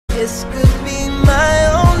This could be my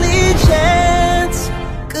only chance.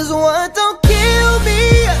 Cause what don't kill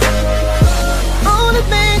me only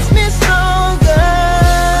makes me stronger.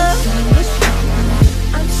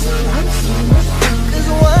 Cause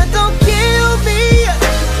what don't kill me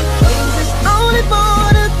means it's only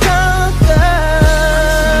more to conquer.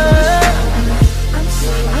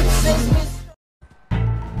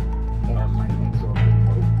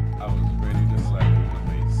 I was ready to slap you in the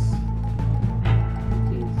face.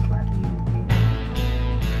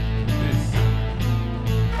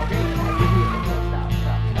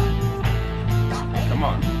 Come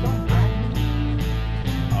on.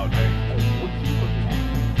 All day.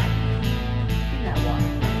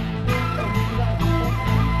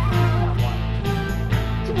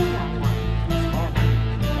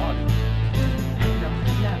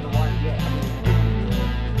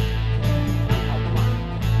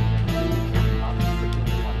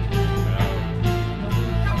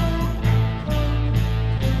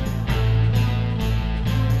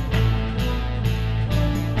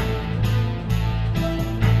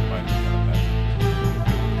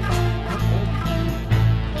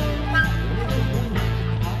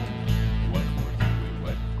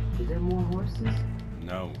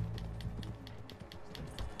 No.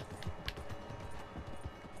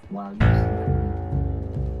 While you sleep.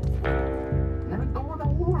 Never go on the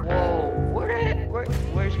horse. Whoa,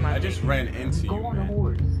 where's my I just ran into you, Go on the man.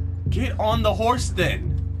 horse. Get on the horse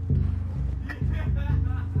then.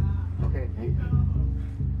 Okay, hey.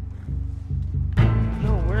 Yo,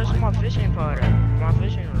 where's my fishing pod at? My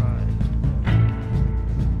fishing rod.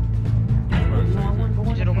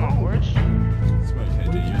 Is it on my horse?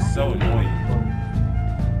 Dude, you're so annoying.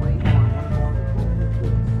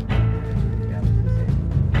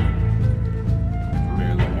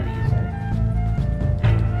 Barely hear you.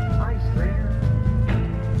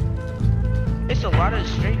 It's a lot of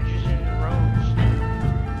strangers in the roads.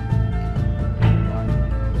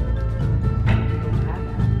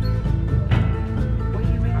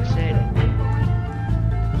 I said,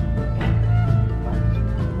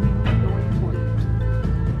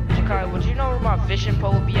 Jakai, would you know where my fishing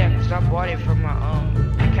pole would be at? Cause I bought it from my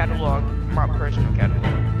catalog, my personal catalog.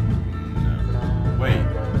 No. Wait.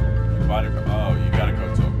 You bought it from, oh, you gotta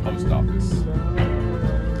go to a post office.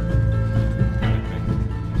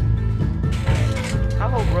 I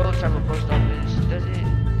hope roads have a post office. Does it?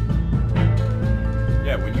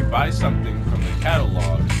 Yeah, when you buy something from the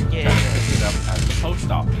catalog, you gotta pick it up at the post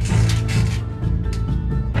office.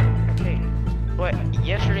 Okay. But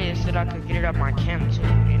yesterday it said I could get it at my camp too.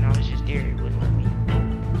 You know, it's just there. It wouldn't let me.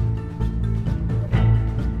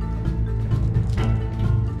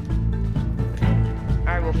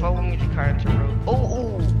 Alright, well follow me to car to the road.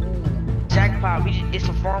 Oh, jackpot. It's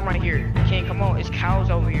a farm right here. Can't come on. It's cows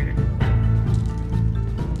over here.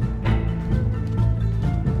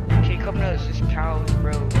 Come to us, it's cows,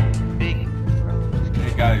 bro. Big, bro.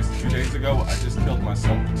 Hey guys, 2 days ago, I just killed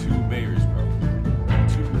myself 2 bears, bro.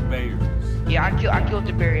 2 bears. Yeah, I killed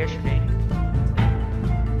the bear yesterday.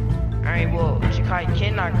 Alright, well, Jakai,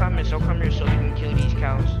 Ken not coming, so come here so we can kill these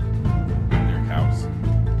cows. Your cows?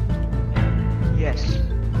 Yes.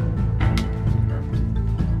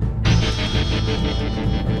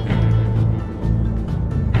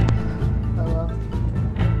 Hello.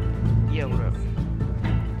 Yeah, what up?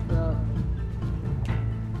 Hello.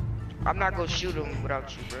 I'm not gonna shoot him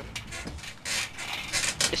without you, bro.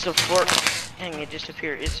 It's a Florida. Dang, it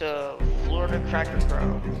disappeared. It's a Florida cracker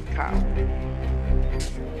cow.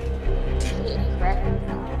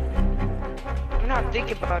 I'm not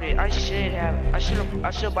thinking about it. I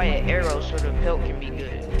should buy an arrow so the pelt can be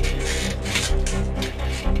good.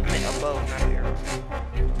 I meant a bow, not an arrow.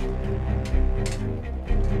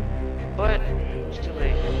 But it's too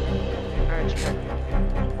late. Alright, check.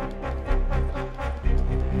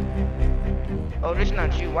 Oh, this is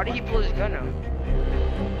not you. Why did he pull his gun out?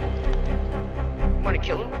 You wanna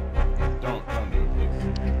kill him? Don't do it, please.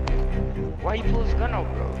 Why he pull his gun out,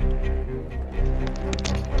 bro?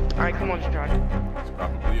 Alright, come on, Jakai. It's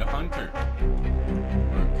probably a hunter.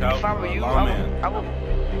 Or a cow, If I were or a you, lawman.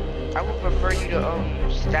 I would prefer you to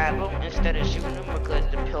stab him instead of shooting him because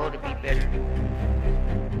the pill would be better.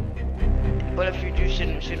 But if you do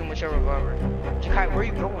shoot him with your revolver. Jakai, where are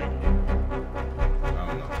you going? I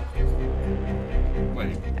don't know.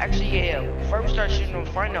 Wait. Actually, yeah. Before we start shooting him,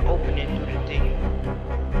 find an opening through the thing.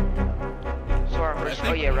 So our first.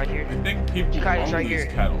 Oh yeah, right here. I think people Jakai, own it's right these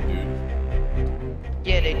here. cattle, dude.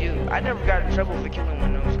 Yeah, they do. I never got in trouble for killing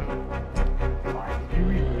one of them.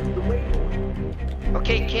 So.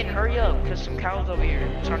 Okay, Ken, hurry up, cause some cows over here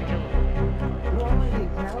trying to kill him.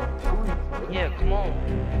 Yeah, come on.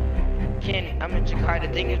 Ken, I'm in Jakai. The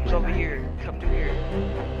thing is over here. Come through here.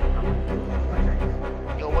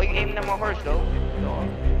 Yo, why you aiming at my horse, though?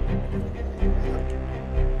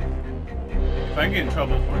 If I get in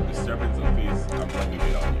trouble for disturbance of peace, I'm letting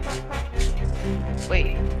it on you.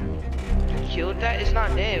 Wait. You killed that? It's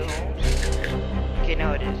not dead, Holmes. Okay,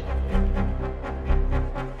 now it is.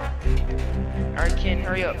 Alright, Ken,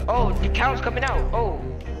 hurry up. Oh, the cow's coming out. Oh.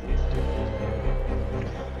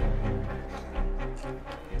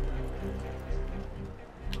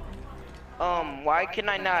 Why can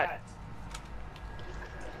I not?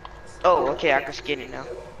 Oh, okay, I can skin it now.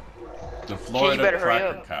 The Florida better hurry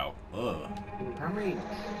cracker up. cow. Ugh.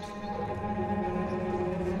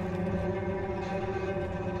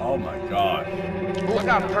 Oh my god. Oh, I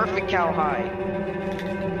got perfect cow hide.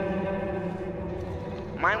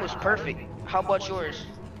 Mine was perfect. How about yours?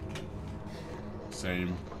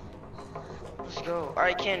 Same. Let's go.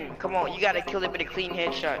 Alright, Ken, come on. You gotta kill it with a clean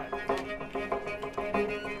headshot.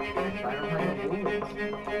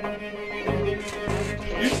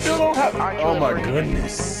 You still don't have. Oh my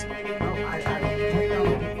goodness.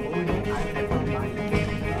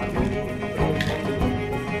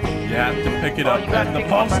 You have to pick it up at the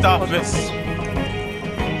post office.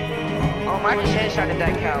 I just headshotted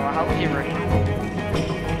that cow. How was it ready?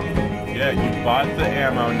 Yeah, you bought the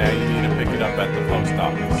ammo. Now you need to pick it up at the post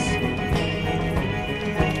office.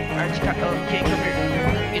 Alright, Ken, come here.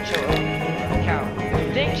 Get your cow.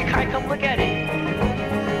 Dang, Jakai, come look at it.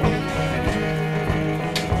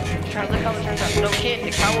 Try to look how it turns out. No, Ken,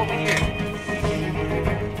 the cow over here.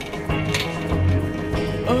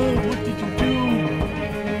 Oh, what did you do?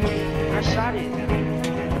 I shot it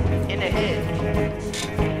in the head.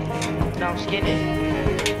 Now skin it.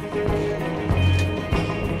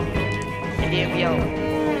 And then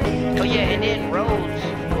oh yeah, and then Rhodes.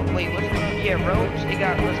 Wait, what's Rhodes? They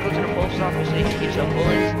got. Let's go to the post office so you can get some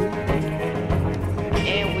bullets.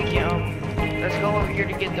 And we can let's go over here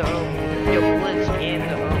to get the your bullets and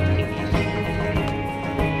the thingies.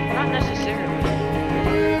 Not necessarily.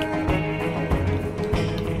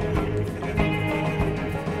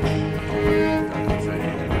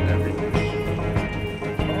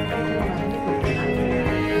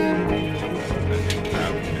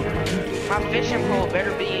 My fishing pole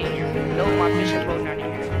better be in here. No, my fishing pole not in here.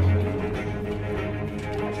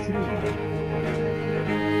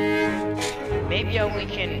 Maybe we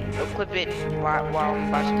can equip it while we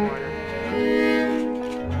buy some water.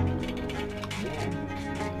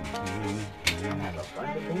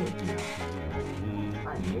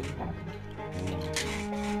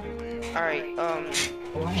 Alright,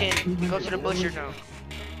 Ken, go to the butcher now.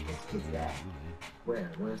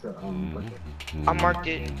 Where's the bucket? I marked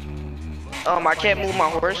it. I can't move my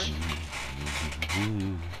horse.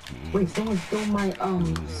 Wait, someone stole my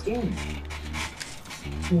skin.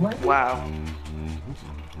 What? Wow.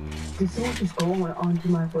 Did someone just go onto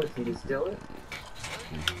my horse and just steal it?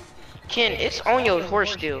 Ken, it's on your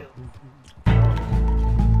horse still.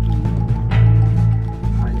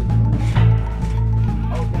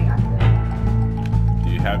 Do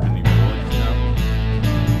you have any bullets now?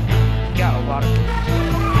 Got a lot of bullets.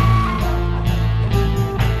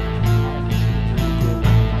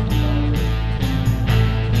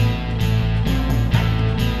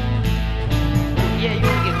 Yeah, you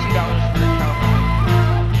only get $2 for a cow.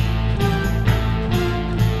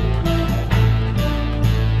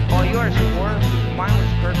 Oh, yours was $4. Mine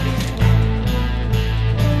was perfect.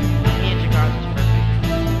 Me and Jakarta was perfect.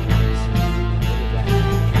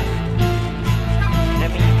 That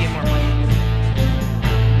means you get more money.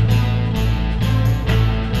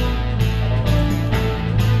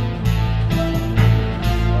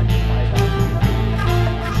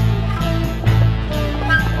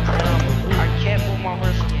 I can't move my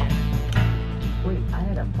horse again. Wait, I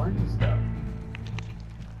had a bunch of stuff.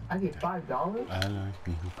 I get $5? I like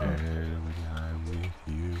being better when I'm with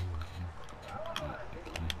you.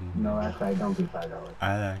 No, actually, I don't get $5. I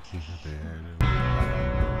like being better.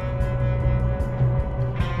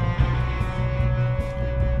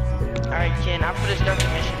 Alright, Ken, I put a start the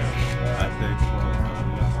mission up. I think so.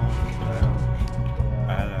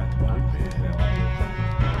 I like being better.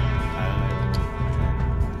 I like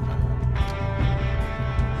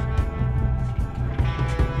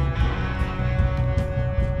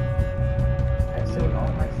I sold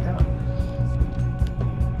all my stuff.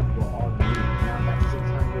 Well, all the now I'm at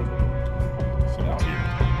 600. someone's here.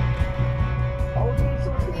 Oh, okay, so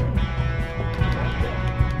it's in.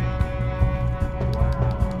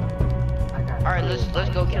 Wow. I got Alright, let's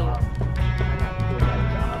go kill him.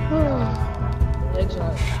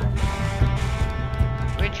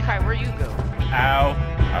 Wait, Kai, where you go? Ow.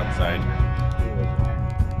 Outside.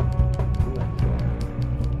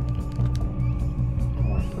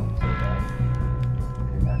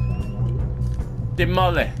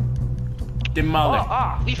 Demole. Demole.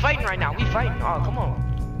 Oh, we fighting right now. We fighting. Oh, come on.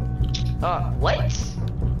 What?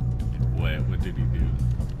 What did he do?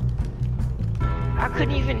 I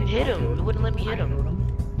couldn't even hit him. It wouldn't let me hit him.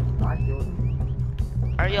 I killed him.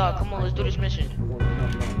 Alright, y'all, come on, let's do this mission. No,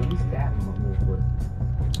 let me stab him real quick.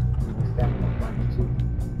 Let me stab him like two.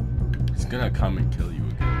 He's gonna come and kill you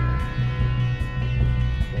again.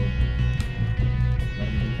 Let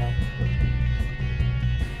him be happy.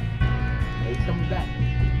 Hey, he's coming back.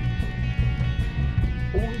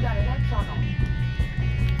 Oh, we got a headshot on him.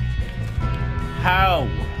 How?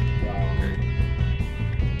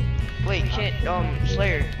 Wait, can't,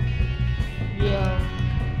 Slayer. Yeah.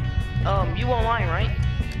 You online, right?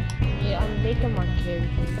 Yeah, I'm making my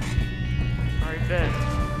character. Alright, bet.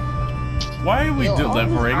 Why are we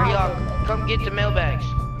delivering? Alright, y'all, come get the mailbags.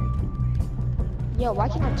 Yeah, why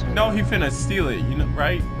can't I turn? No, he finna steal it, you know,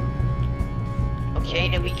 right? Okay,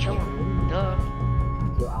 then we kill him. Duh.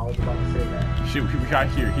 So I was about to say that. Shoot, he right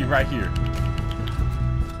here. He right here.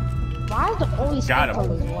 Why is the only Got him. skin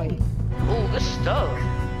color white? Ooh, good stuff.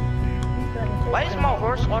 Why is my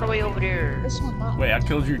horse all the way over there? This one not. Wait, I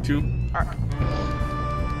killed you too? Alright.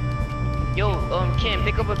 Yo, Kim,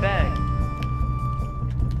 pick up a bag.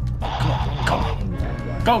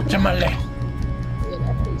 Go, Jamale. Yeah,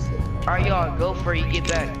 that face it. Alright, y'all, go for it, get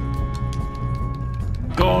back.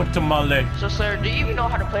 Go, Jamale. So, sir, do you even know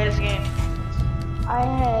how to play this game? I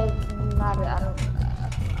have not. I don't.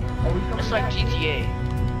 It's like GTA.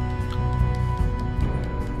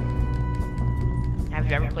 Have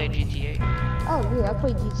you ever played GTA? Oh yeah, I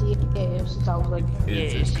played GTA since I was like.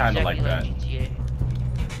 It's kind of like that. GTA.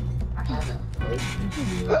 I haven't played.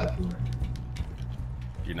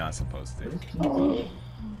 You're not supposed to. Oh.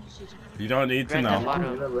 You don't need to Grand Theft know. My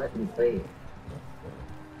mom never let me play it.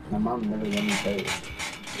 My mom never let me play it.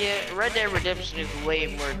 Yeah, Red Dead Redemption is way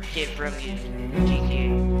more kid-friendly than GTA.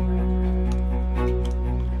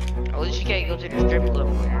 At least you can't go to the strip club.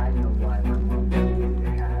 I know why my mom didn't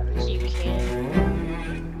have it. You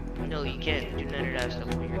can't. No, you can't do none of that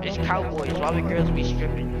stuff when you're. It's cowboys. Why would girls be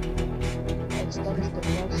stripping? That is the best.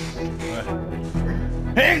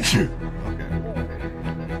 Thank you.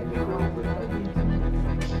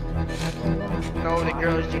 No, the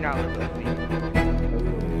girls do not look ugly.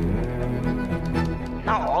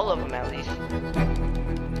 Not all of them, at least.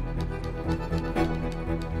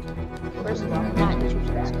 First of all, I'm not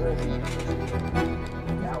disrespectful.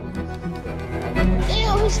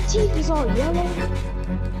 Ew, his teeth is all yellow.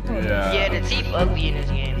 Yeah. Yeah, the teeth ugly in this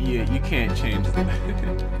game. Yeah, you can't change that.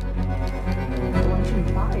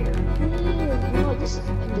 Yeah, no, this is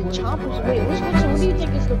the chompers. Wait, which one? What do you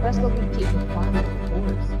think is the best looking teeth?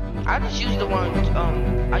 I just use the one,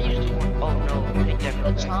 I used the one, oh no, they The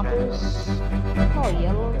definitely chompers. It's all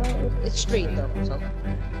yellow, right? It's straight though, so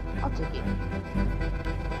I'll take it.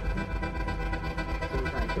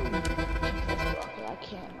 Okay, I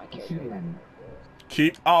can't. My character.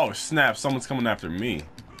 Keep. Oh snap! Someone's coming after me.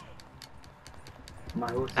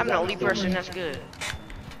 I'm the only person that's good.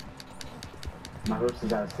 My horse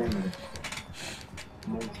is out of stamina.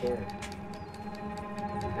 I'm scared.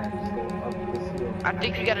 I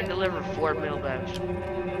think you gotta deliver 4 mailbags.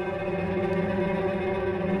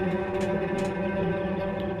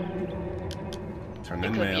 Turn It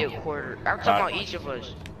in could be mail. a quarter. I'm talking about each of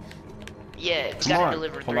us. Yeah, you Come gotta on,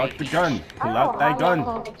 deliver pull 3 out the each. gun. Pull out that gun.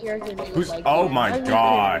 Who's? Oh my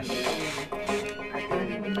gosh!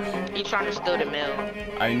 He trying to steal the mail.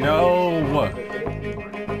 I know.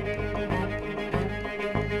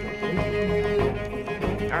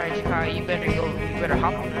 Alright, Jakai, you better go. You better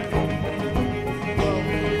hop on that.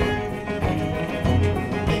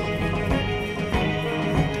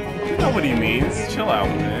 You know what he means. Chill out,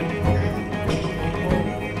 man.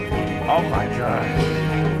 Oh my gosh.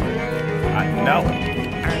 No.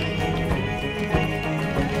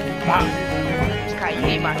 Pop. Jakai, you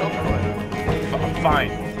need my help or what?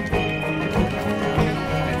 Fine.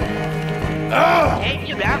 Ugh! Ain't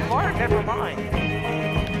you that far? Never mind.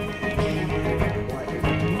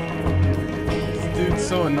 This dude's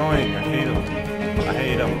so annoying. I hate him. I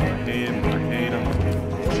hate him. I hate him. I hate him.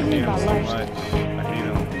 I hate him so much. I hate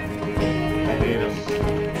him. I hate him.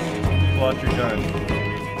 Pull out your gun.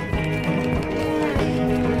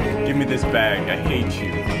 Give me this bag. I hate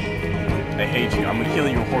you. I hate you. I'm gonna kill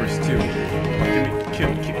your horse too. Give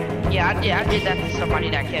me, kill. Yeah, I did that to somebody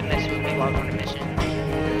that kept messing with me while I was on a mission.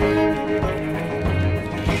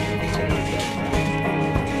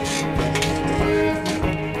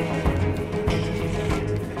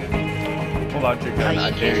 Pull out your gun. I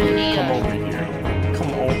dare you. Come over here.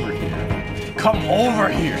 Come over here. Come over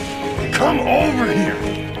here. Come over here.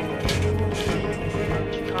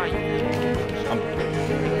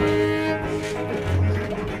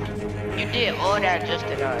 one that just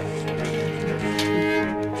died.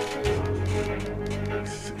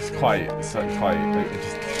 It's quiet. It's not quiet. Like,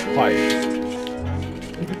 it's just quiet.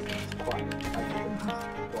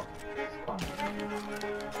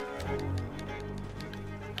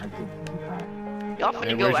 Y'all finna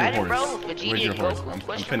Hey, go where's at your it, bro? horse? Vegeta Where's your and horse? Goku? I'm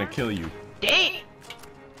Question finna mark? kill you. Dang!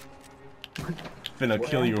 Finna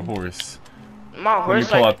kill your horse. My me horse,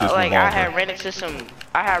 pull like, out this I revolver. had ran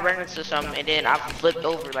into some, and then I flipped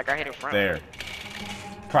over, like I hit it front. There.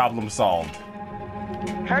 Problem solved.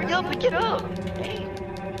 Hurry up and get up! Dang.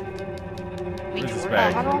 Where's this How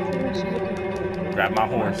bag? do I finish it? Grab my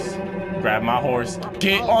horse. Grab my horse.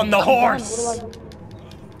 Get Oh, on the I'm done. horse! What do I do?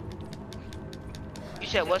 You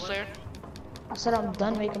said what, Slayer? I said I'm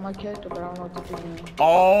done making my character, but I don't know what to do.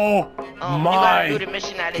 Oh You gotta my do the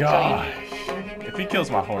mission I didn't tell gosh. If he kills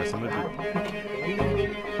my horse, I'm gonna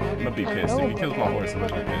be pissed. If he kills my horse, I'm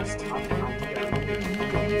gonna be pissed.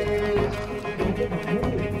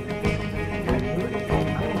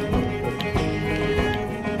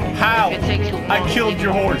 How? If it takes too long, I killed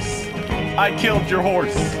your horse. I killed your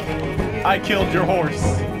horse. I killed your horse.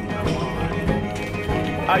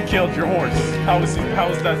 I killed your horse. How is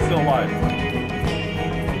that still alive?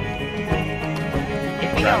 If you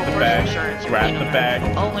Grab got the horse bag. insurance, Grab you the know. bag.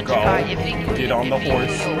 Oh, and Go. Jakai, if you- Get on the if you horse.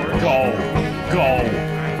 use the horse. Go. Go.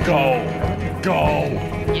 Go. Go.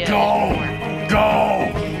 Yeah, Go.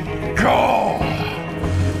 Go. Go.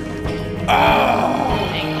 Ah.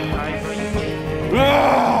 Thank you, Jakai, bro. You did. Ah.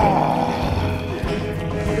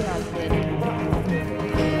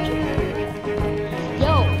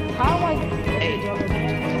 Yo, how do I? Hey,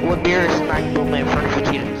 what beer is smack boom in front of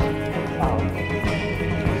Vegeta's?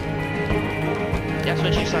 That's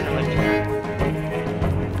what you sounded like, Jakai.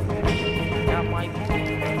 That might be.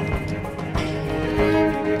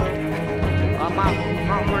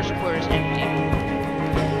 My horse square is empty,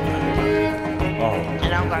 Oh.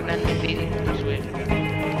 and I don't got nothing to feed it. I swear.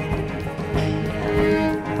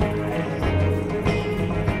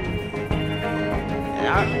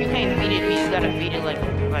 And you can't feed it me. You gotta feed it like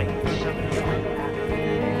something.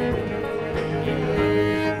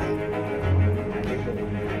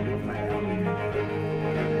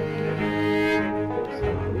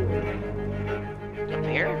 The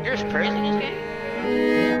bear? There's prayers in this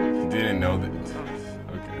game? You didn't know that.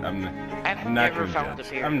 Okay, I'm I've not never gonna found the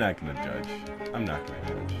judge. bear. I'm not gonna judge. I'm not gonna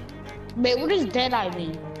judge. Wait, what does Deadeye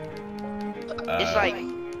mean? It's like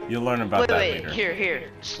You'll learn about that wait, later. here,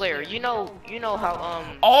 Slayer. You know how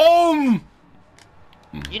You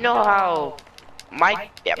you know how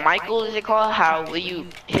Michael is it called? How will you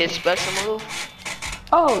his special move?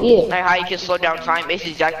 Oh yeah. Like how you can slow down time? It's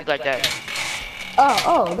exactly like that.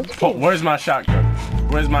 Oh, that's cool. Where's my shotgun?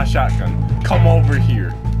 Where's my shotgun? Come over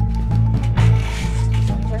here.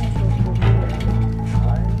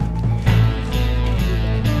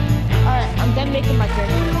 Alright, I'm done making my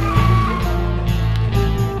character.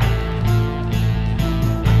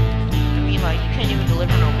 I mean, like you can't even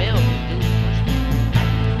deliver no mail, dude.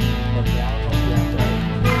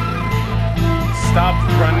 Stop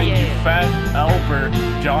running, Yeah. you fat Albert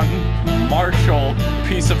John Marshall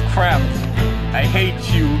piece of crap. I hate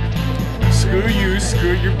you. Screw you,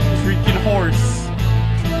 screw your freaking horse.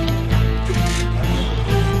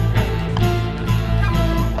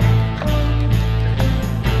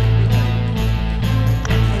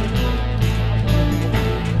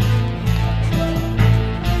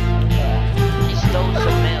 He stole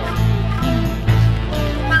some mail.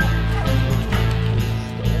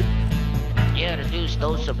 Yeah, the dude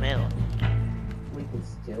stole some mail. We can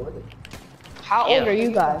steal it. How Yeah. old are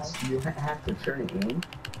you guys? You have to turn it in.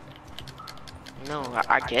 No,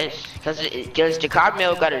 I guess because the card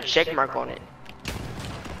mail got a check mark on it.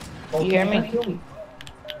 Oh, You hear me? Kill me.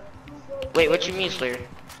 Wait, what you mean, Slayer?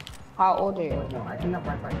 How old are you? No, I cannot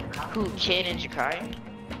write my copy. Who, Ken and Jakai?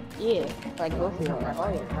 Yeah, like go for No, it. I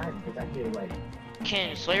write my copy because I feel like,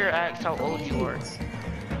 Ken, Slayer asked how old you are.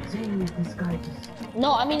 dang, this guy just.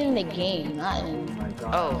 No, I mean in the game, not Oh in. my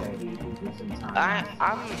god. Oh. okay, he did some time.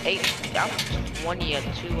 I'm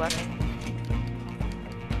 22, I think.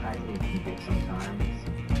 I think he did sometimes.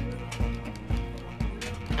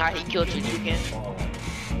 He killed you too, Ken. Oh,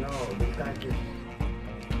 no, this guy just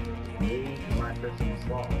made my personal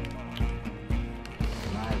fault. And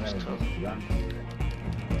I rather just run from it.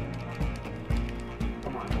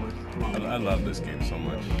 Come on, horse. Come on. I love this game so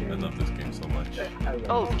much. I love this game so much. I love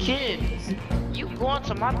Oh, it. Ken, you go on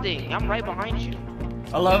to my thing. I'm right behind you.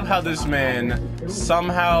 I love how this man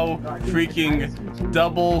somehow freaking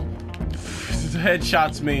double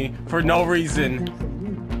headshots me for no reason.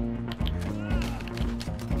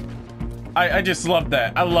 I just love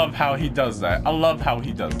that. I love how he does that. I love how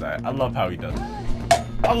he does that. I love how he does that.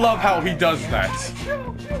 I love how he does that.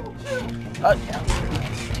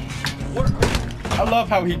 I love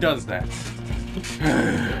how he does that.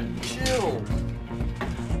 Chill.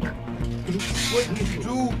 What did you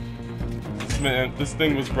do? Man, this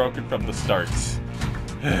thing was broken from the start.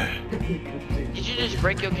 Did you just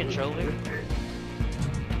break your controller?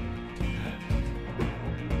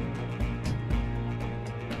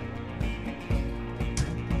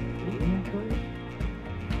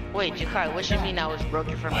 Wait, Jakai, what you mean I was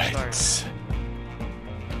broken from the start?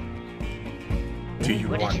 Do you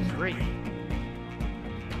What want did you break?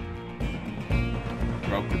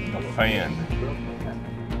 broken the fan?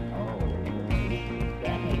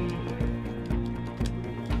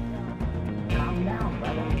 Calm down,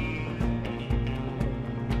 brother.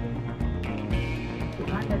 The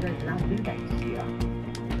Panda does not do that to you.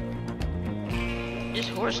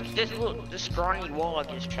 This scrawny wall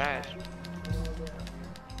is trash.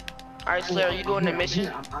 Alright, Slayer, are you doing the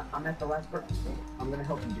mission? I'm at the last part. I'm gonna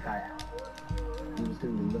help you, Jakai. I'm just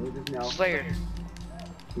gonna deliver this now. Slayer.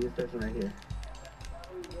 See this person right here.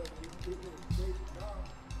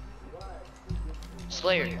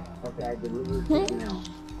 Slayer. Okay, I delivered this now.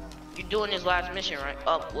 You doing this last mission, right?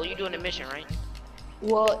 Oh, well, you doing the mission, right?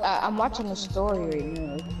 Well, I'm watching the story right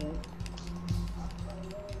now. Okay.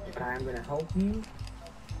 Jakai, I'm gonna help you.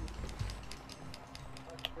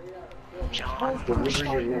 John.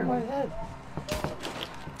 Deliver your now.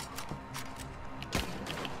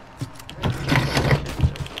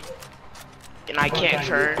 And I can't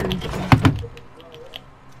turn.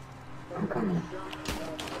 I'm coming.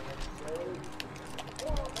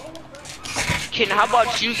 Ken, how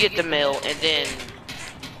about you get the mail and then,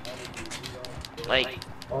 like,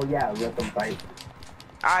 Oh yeah, let them fight.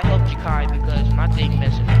 I help Jakai because my thing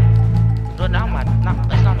messing up. No, now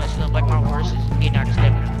it's not messing up. Like my horse is getting out of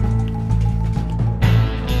step now.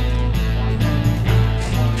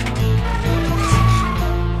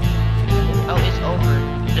 Oh, it's over.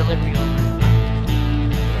 Delivery over.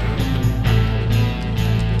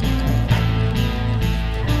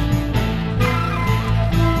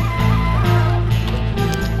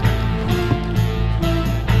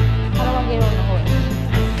 How do I get on the horse?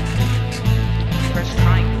 Press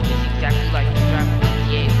triangle is exactly like you drive a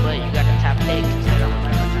GTA, but you got to tap X instead of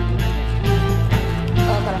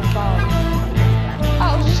Oh, I gotta follow.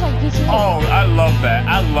 Oh, it's just like GTA. Oh, I love that.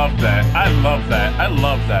 I love that. I love that. I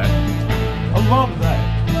love that. I love that.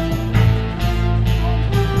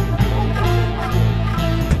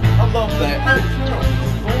 I love that.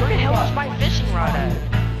 Where the hell is my fishing rod at?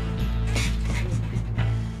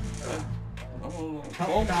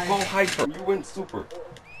 Go hyper. You went super.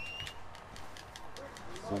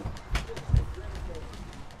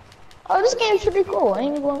 Oh, this game's pretty cool. I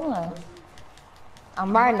ain't even gonna lie.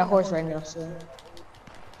 I'm riding a horse right now, so.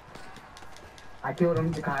 I killed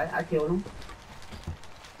him, Jakai. I killed him.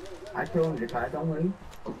 I killed him, Jakai. Don't worry.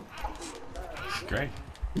 Great.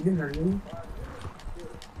 He didn't hurt me.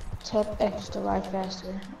 Tap X to ride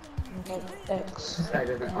faster. Tap X. This guy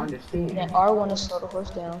doesn't understand. And R1 to slow the horse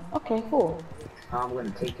down. Okay, cool. I'm gonna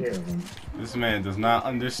take care of him. This man does not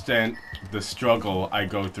understand the struggle I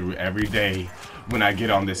go through every day when I get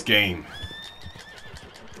on this game.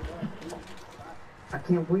 I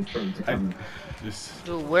can't wait for him to come. Just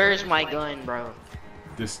Dude, where's my gun, bro?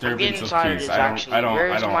 disturbance of tired of peace. this, actually. I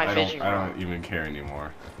Where's my fishing don't rod? even care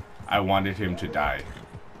anymore. I wanted him to die.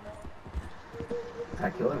 I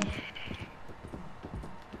killed him.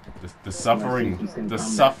 The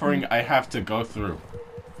suffering I have to go through.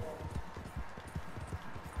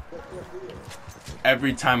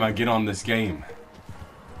 Every time I get on this game.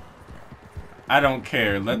 I don't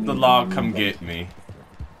care. Let the law come get me.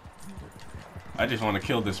 I just want to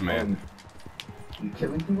kill this man. You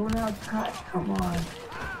killing people now, Jakai? Come on.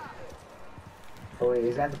 Oh wait,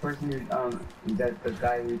 is that the person who, is that the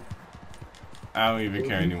guy who... I don't even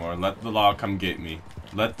care anymore. Let the law come get me.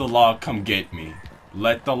 Let the law come get me.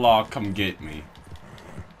 Let the law come get me.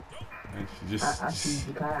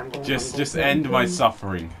 Just end my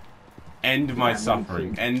suffering. End my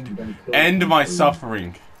suffering. End my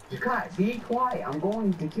suffering. Jakai, be quiet. I'm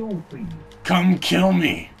going to kill him for you. Come kill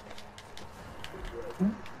me.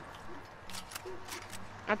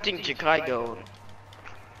 I think Jakai go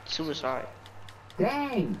suicide.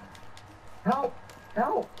 Dang! Help!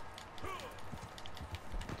 Help!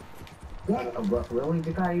 Dang, really,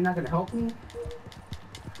 Jakai, you're not gonna help me?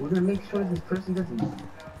 We're gonna make sure this person doesn't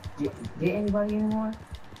get anybody anymore?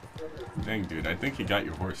 Dang, dude, I think he got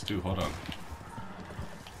your horse too. Hold on.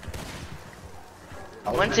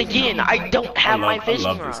 Once again, I don't have my fishing I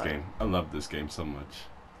love rod. this game. I love this game so much.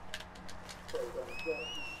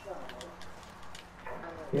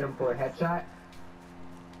 Hit him for a headshot.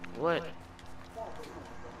 What?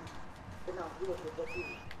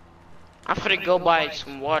 I'm finna go buy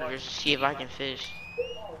some water to see if I can fish.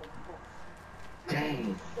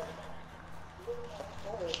 Dang.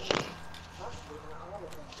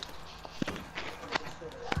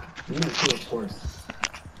 You need to kill his horse.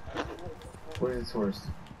 Where's his horse?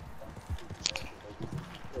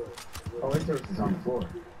 Oh, his horse is on the floor.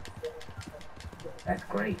 That's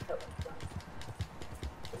great.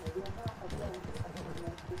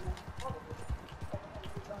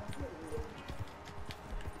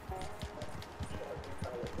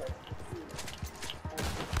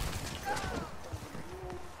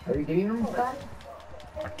 Are you getting him, Scott?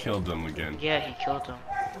 I killed him again. Yeah, he killed him.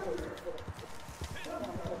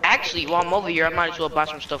 Actually, while I'm over here, I might as well buy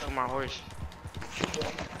some stuff for my horse.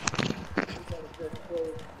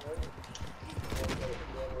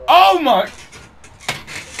 Oh my!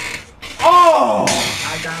 Oh!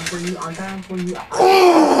 I got him for you. I got him for you.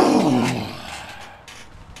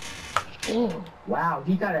 Oh, wow,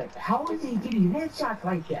 he got a. How is he getting headshots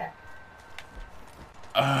like that?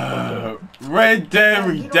 Red Dead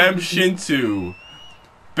Redemption 2.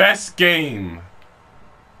 Best game.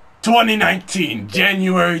 2019.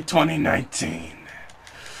 January 2019.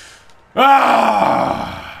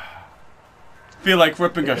 Ah! Feel like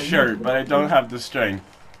ripping a shirt, but I don't have the strength.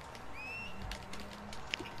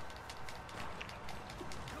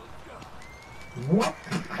 What?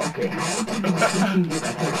 Okay, how did you get a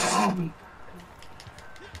headshot on me?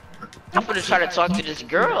 I'm gonna try to talk to this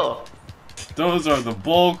girl. Those are the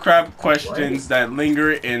bullcrap questions that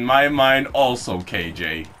linger in my mind also,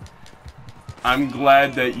 KJ. I'm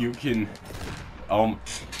glad that you can...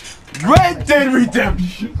 Red Dead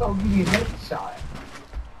Redemption! He's gonna give you a headshot.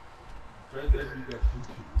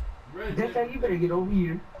 That's how you better get over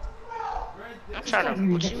here. I'm trying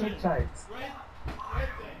to push you. Headshots.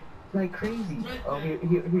 Like crazy. Oh,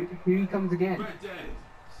 here he comes again.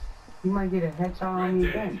 He might get a headshot on me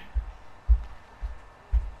again.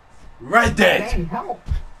 Red Dead! Dang, help!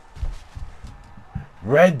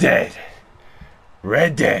 Red Dead!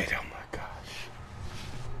 Red Dead! Oh my gosh.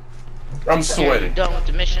 I'm sweating. You done with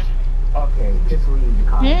the mission? Okay, just leave the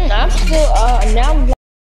comments. I'm still, now I'm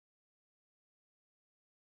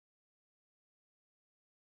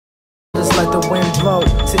Just let the wind blow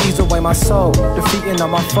to ease away my soul, defeating all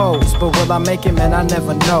my foes. But will I make it, man? I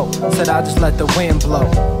never know. Said I just let the wind blow,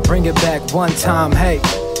 bring it back one time, hey.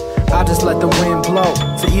 I just let the wind blow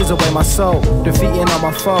to ease away my soul, defeating all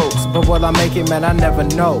my foes. But will I make it, man? I never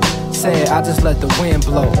know. Said I just let the wind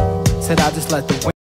blow. Said I just let the wind